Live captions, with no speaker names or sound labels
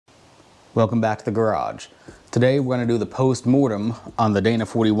Welcome back to the garage. Today we're going to do the post-mortem on the Dana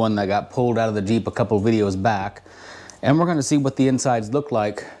 41 that got pulled out of the Jeep a couple videos back, and we're going to see what the insides look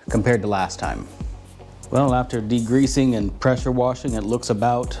like compared to last time. Well, after degreasing and pressure washing, it looks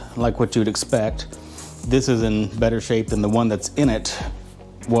about like what you'd expect. This is in better shape than the one that's in it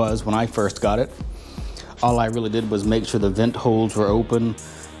was when I first got it. All I really did was make sure the vent holes were open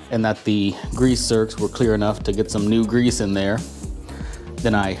and that the grease zerks were clear enough to get some new grease in there.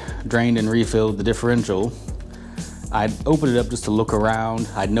 Then I drained and refilled the differential. I'd opened it up just to look around.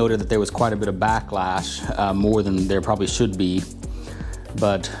 I'd noted that there was quite a bit of backlash, more than there probably should be,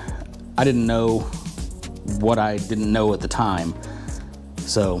 but I didn't know what I didn't know at the time.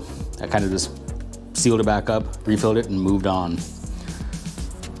 So I kind of just sealed it back up, refilled it, and moved on.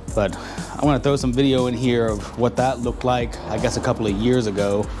 But I want to throw some video in here of what that looked like, I guess a couple of years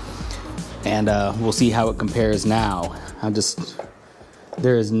ago, and we'll see how it compares now.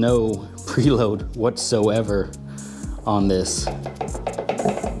 There is no preload whatsoever on this.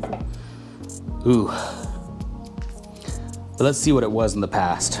 Ooh. But let's see what it was in the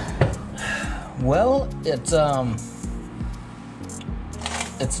past. Well, it's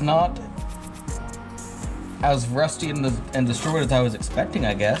not as rusty and destroyed as I was expecting,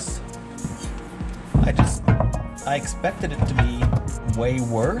 I guess. I expected it to be way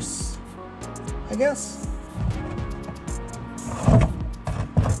worse, I guess.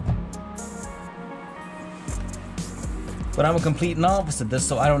 But I'm a complete novice at this,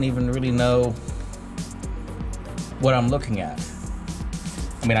 so I don't even really know what I'm looking at.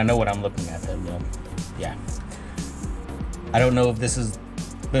 I mean, I know what I'm looking at, yeah. I don't know if this has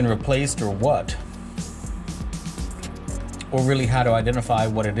been replaced or what, or really how to identify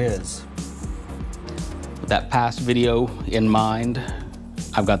what it is. With that past video in mind,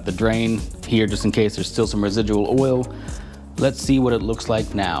 I've got the drain here just in case there's still some residual oil. Let's see what it looks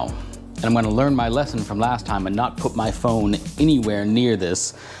like now. And I'm going to learn my lesson from last time and not put my phone anywhere near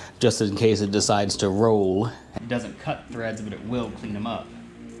this, just in case it decides to roll. It doesn't cut threads, but it will clean them up.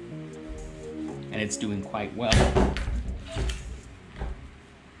 And it's doing quite well.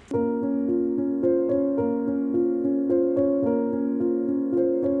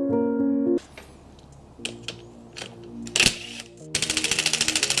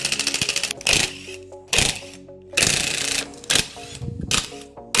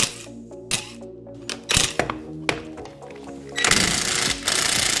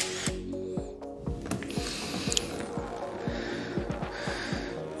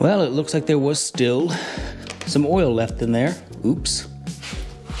 Well, it looks like there was still some oil left in there. Oops.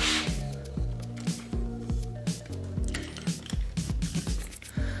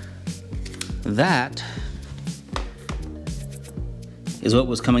 That is what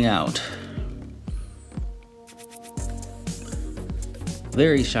was coming out.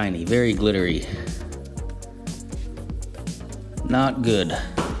 Very shiny, very glittery. Not good.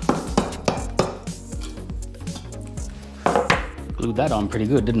 Glued that on pretty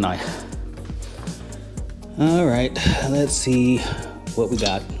good, didn't I? All right, let's see what we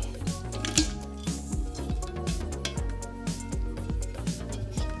got.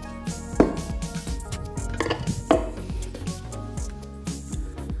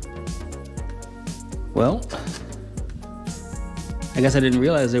 Well, I guess I didn't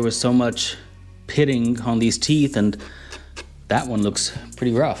realize there was so much pitting on these teeth, and that one looks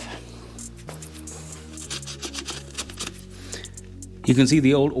pretty rough. You can see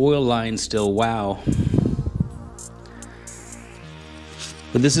the old oil line still, wow.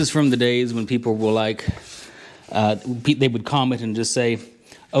 But this is from the days when people were like, they would comment and just say,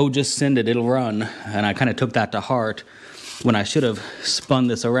 oh, just send it, it'll run. And I kind of took that to heart when I should have spun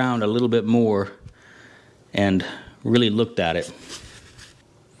this around a little bit more and really looked at it.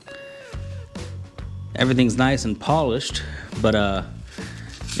 Everything's nice and polished, but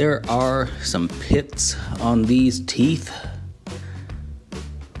there are some pits on these teeth.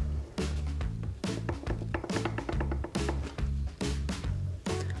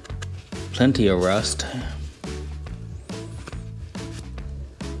 Plenty of rust.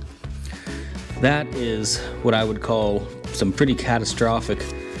 That is what I would call some pretty catastrophic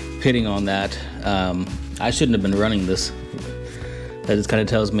pitting on that. I shouldn't have been running this. That just kind of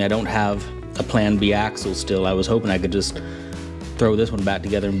tells me I don't have a plan B axle still. I was hoping I could just throw this one back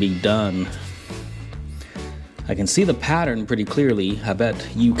together and be done. I can see the pattern pretty clearly. I bet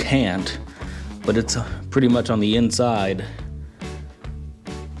you can't, but it's pretty much on the inside.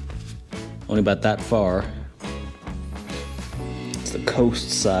 Only about that far. What's the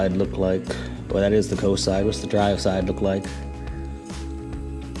coast side look like? Well, that is the coast side. What's the drive side look like?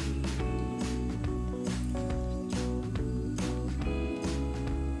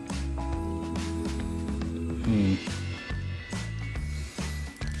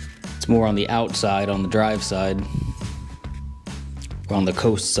 It's more on the outside, on the drive side, or on the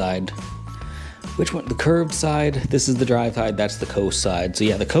coast side. Which one? The curved side? This is the drive side, that's the coast side. So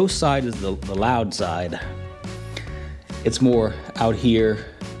yeah, the coast side is the loud side. It's more out here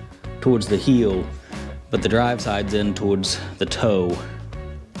towards the heel, but the drive side's in towards the toe.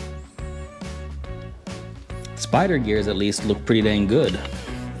 Spider gears at least look pretty dang good.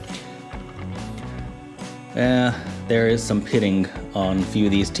 There is some pitting on a few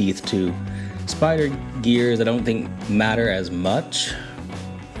of these teeth too. Spider gears I don't think matter as much.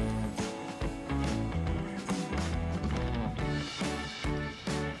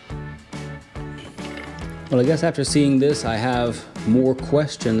 Well, I guess after seeing this, I have more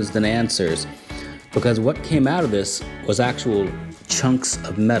questions than answers, because what came out of this was actual chunks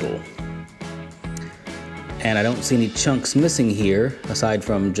of metal. And I don't see any chunks missing here, aside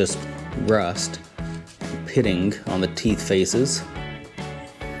from just rust, pitting on the teeth faces.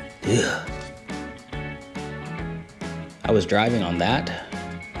 Ugh. I was driving on that.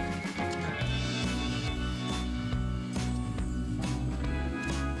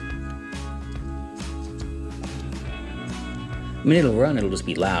 I mean, it'll run, it'll just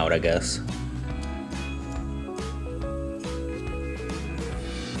be loud, I guess.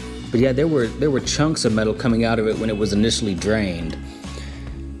 But yeah, there were chunks of metal coming out of it when it was initially drained.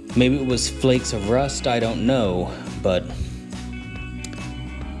 Maybe it was flakes of rust, I don't know, but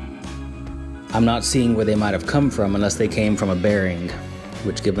I'm not seeing where they might have come from unless they came from a bearing,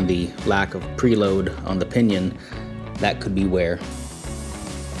 which, given the lack of preload on the pinion, that could be where.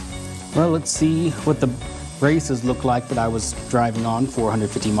 Well, let's see what the braces look like that I was driving on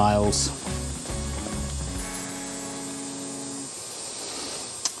 450 miles.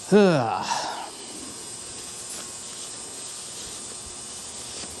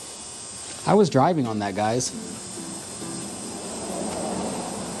 I was driving on that, guys.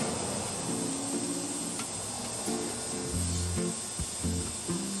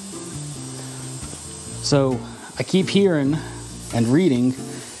 So I keep hearing and reading,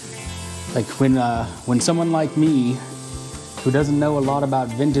 like when someone like me, who doesn't know a lot about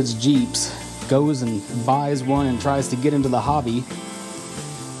vintage Jeeps, goes and buys one and tries to get into the hobby,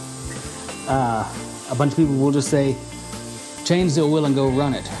 a bunch of people will just say, change the oil and go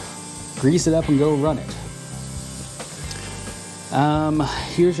run it. Grease it up and go run it.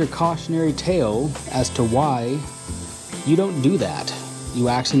 Here's your cautionary tale as to why you don't do that. You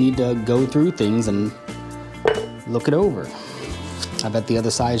actually need to go through things and look it over. I bet the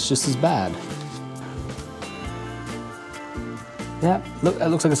other side is just as bad. Yeah, look, it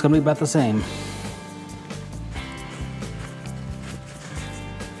looks like it's gonna be about the same.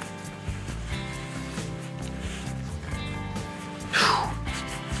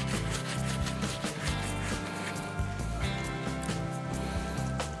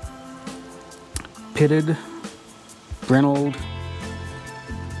 Pitted, brinelled,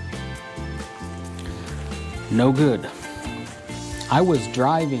 no good. I was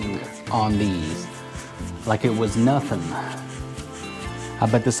driving on these like it was nothing. I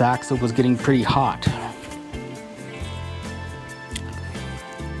bet this axle was getting pretty hot.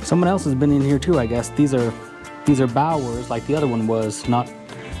 Someone else has been in here too, I guess. These are Bowers like the other one was, not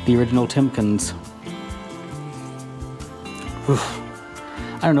the original Timkins. Oof.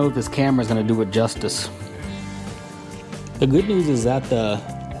 I don't know if this camera is going to do it justice. The good news is that the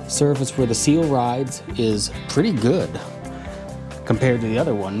surface where the seal rides is pretty good compared to the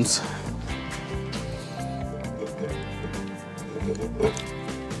other ones.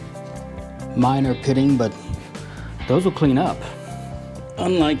 Minor pitting, but those will clean up.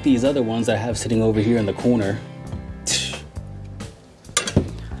 Unlike these other ones I have sitting over here in the corner.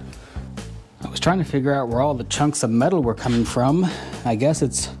 I was trying to figure out where all the chunks of metal were coming from. I guess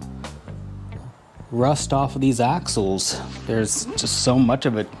it's rust off of these axles. There's just so much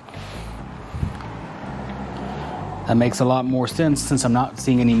of it. That makes a lot more sense since I'm not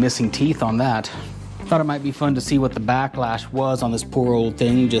seeing any missing teeth on that. Thought it might be fun to see what the backlash was on this poor old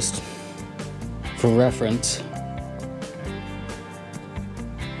thing, just for reference.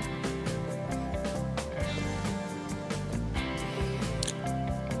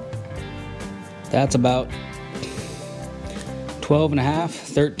 That's about 12 and a half,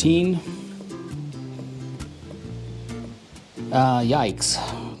 13. Yikes.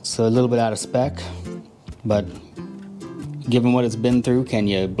 It's a little bit out of spec, but given what it's been through, can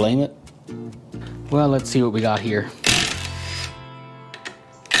you blame it? Well, let's see what we got here.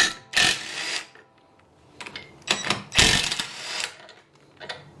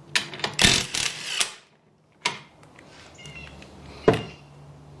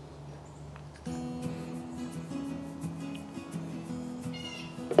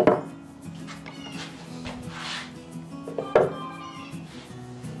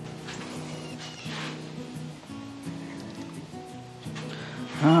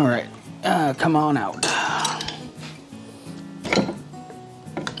 All right, come on out.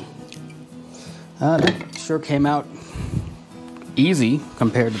 That sure came out easy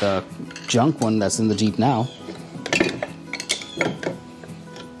compared to the junk one that's in the Jeep now.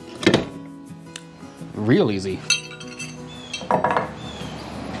 Real easy.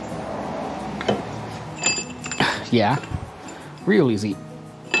 Yeah, real easy.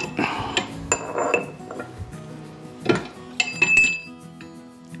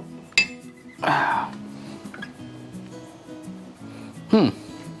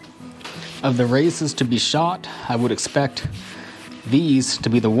 Of the races to be shot, I would expect these to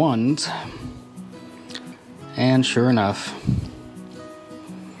be the ones. And sure enough,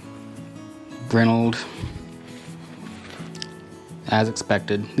 brinelled, as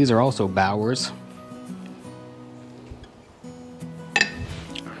expected. These are also Bowers.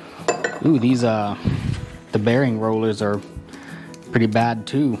 Ooh, these the bearing rollers are pretty bad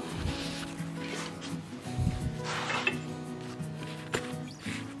too.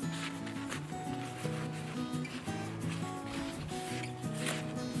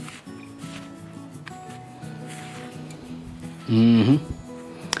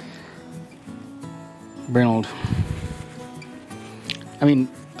 Brinelled. I mean,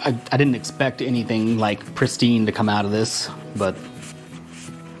 I didn't expect anything like pristine to come out of this, but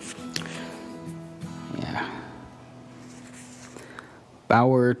yeah.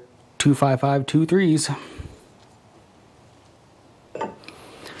 Bauer 25523s.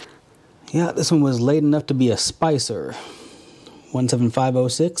 Yeah, this one was late enough to be a Spicer.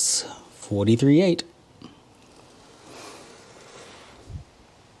 17506 438.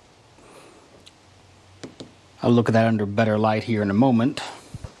 I'll look at that under better light here in a moment.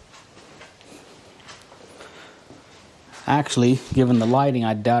 Actually, given the lighting,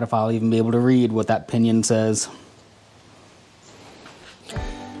 I doubt if I'll even be able to read what that pinion says.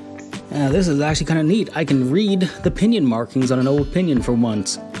 This is actually kind of neat. I can read the pinion markings on an old pinion for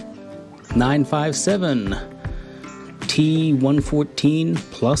once. 957 T114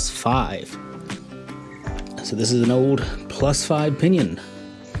 +5. So this is an old +5 pinion.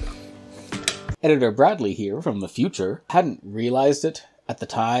 Editor Bradley here from the future. Hadn't realized it at the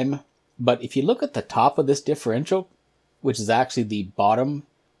time, but if you look at the top of this differential, which is actually the bottom,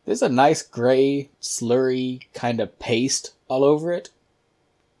 there's a nice gray, slurry kind of paste all over it.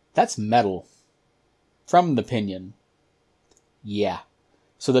 That's metal from the pinion. Yeah.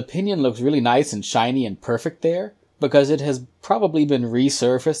 So the pinion looks really nice and shiny and perfect there because it has probably been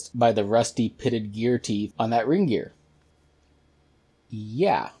resurfaced by the rusty pitted gear teeth on that ring gear.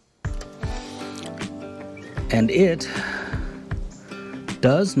 Yeah. And it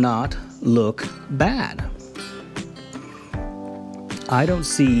does not look bad. I don't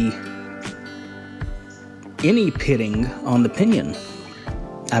see any pitting on the pinion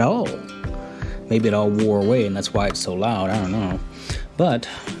at all. Maybe it all wore away and that's why it's so loud, I don't know. But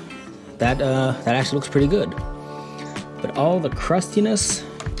that actually looks pretty good. But all the crustiness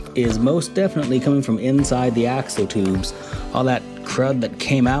is most definitely coming from inside the axle tubes. All that crud that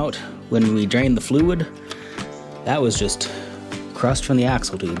came out when we drained the fluid, that was just crust from the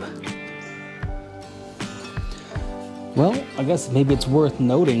axle tube. Well, I guess maybe it's worth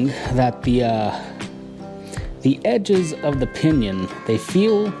noting that the edges of the pinion, they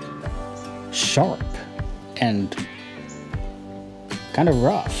feel sharp and kind of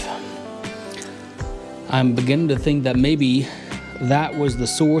rough. I'm beginning to think that maybe that was the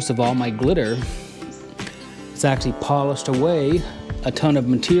source of all my glitter. It's actually polished away a ton of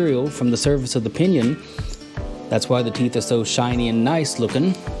material from the surface of the pinion. That's why the teeth are so shiny and nice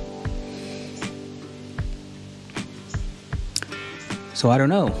looking. So I don't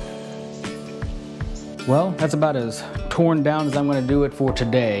know. Well, that's about as torn down as I'm going to do it for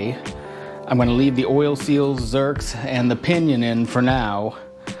today. I'm going to leave the oil seals, zerks, and the pinion in for now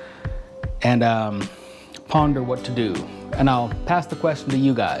and ponder what to do. And I'll pass the question to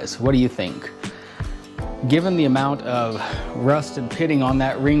you guys. What do you think? Given the amount of rust and pitting on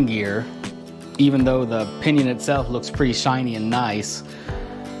that ring gear, even though the pinion itself looks pretty shiny and nice,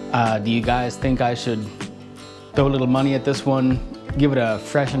 do you guys think I should throw a little money at this one, give it a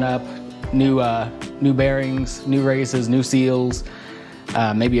freshen up, new bearings, new races, new seals,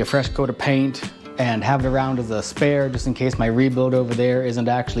 maybe a fresh coat of paint, and have it around as a spare just in case my rebuild over there isn't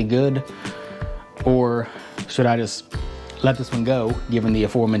actually good? Or should I just let this one go, given the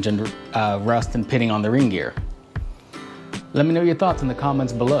aforementioned rust and pitting on the ring gear? Let me know your thoughts in the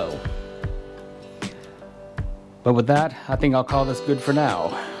comments below. But with that, I think I'll call this good for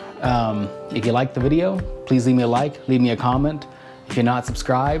now. If you liked the video, please leave me a like, leave me a comment. If you're not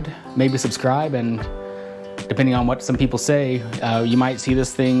subscribed, maybe subscribe and depending on what some people say, you might see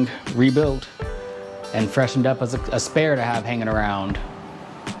this thing rebuilt and freshened up as a spare to have hanging around.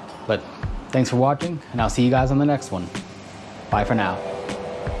 But thanks for watching, and I'll see you guys on the next one. Bye for now.